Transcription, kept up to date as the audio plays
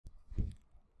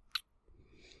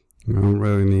I don't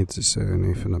really need to say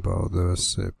anything about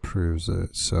this. It proves it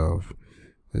itself.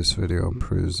 This video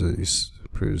proves it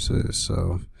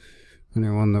itself.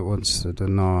 Anyone that wants to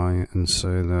deny and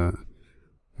say that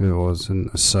it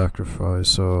wasn't a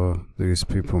sacrifice or these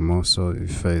people most likely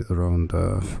fake their own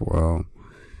death, well,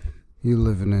 you're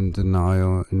living in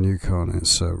denial and you can't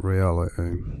accept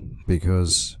reality,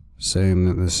 because saying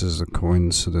that this is a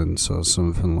coincidence or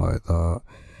something like that,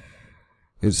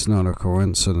 it's not a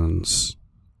coincidence.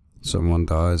 Someone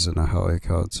dies in a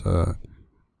helicopter,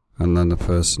 and then the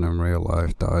person in real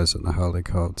life dies in a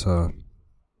helicopter.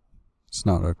 It's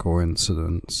not a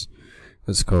coincidence.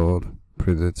 It's called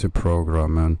predictive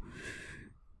programming.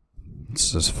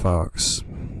 It's just facts.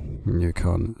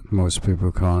 Most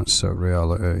people can't accept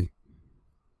reality.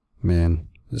 Man,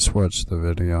 just watch the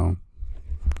video.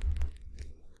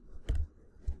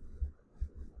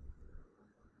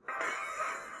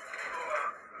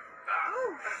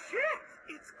 Oh shit!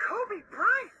 It's Kobe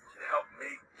Bryant! Help me.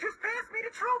 Just pass me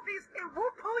the trophies and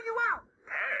we'll pull you out!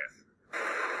 Pass.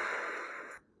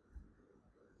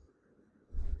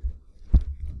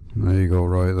 There you go,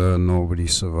 right there. Nobody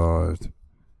survived.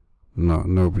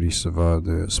 Nobody survived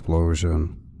the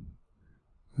explosion.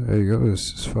 There you go.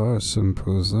 It's as far as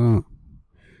simple as that.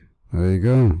 There you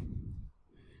go.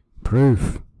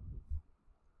 Proof.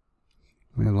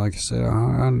 I mean, like I said,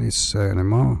 I don't need to say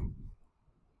anymore.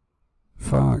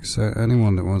 Facts.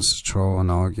 Anyone that wants to troll and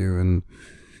argue, and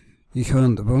you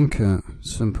can't debunk it.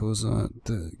 Simple as that.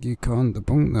 You can't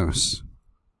debunk this.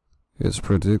 It's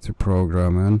predictive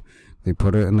programming. They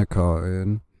put it in the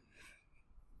cartoon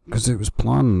because it was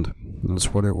planned.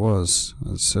 That's what it was.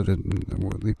 I said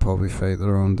they probably faked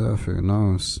their own death. Who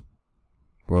knows?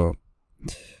 Well,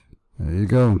 there you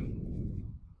go.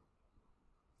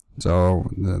 So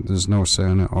there's no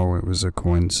saying it. Oh, it was a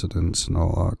coincidence and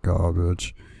all that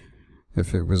garbage.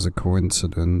 If it was a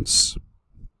coincidence,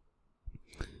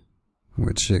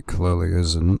 which it clearly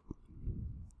isn't,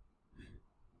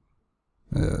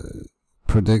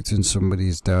 predicting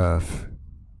somebody's death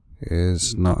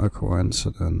is not a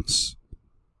coincidence.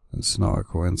 It's not a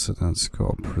coincidence. It's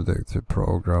called predictive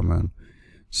programming.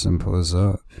 Simple as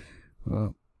that.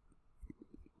 Well,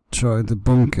 try to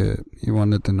debunk it. You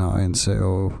want to deny and say,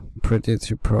 oh,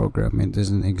 predictive programming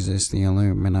doesn't exist, the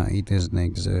Illuminati doesn't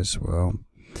exist. Well,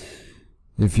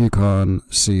 if you can't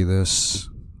see this,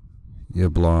 you're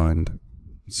blind.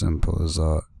 Simple as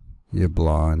that. You're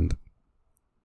blind.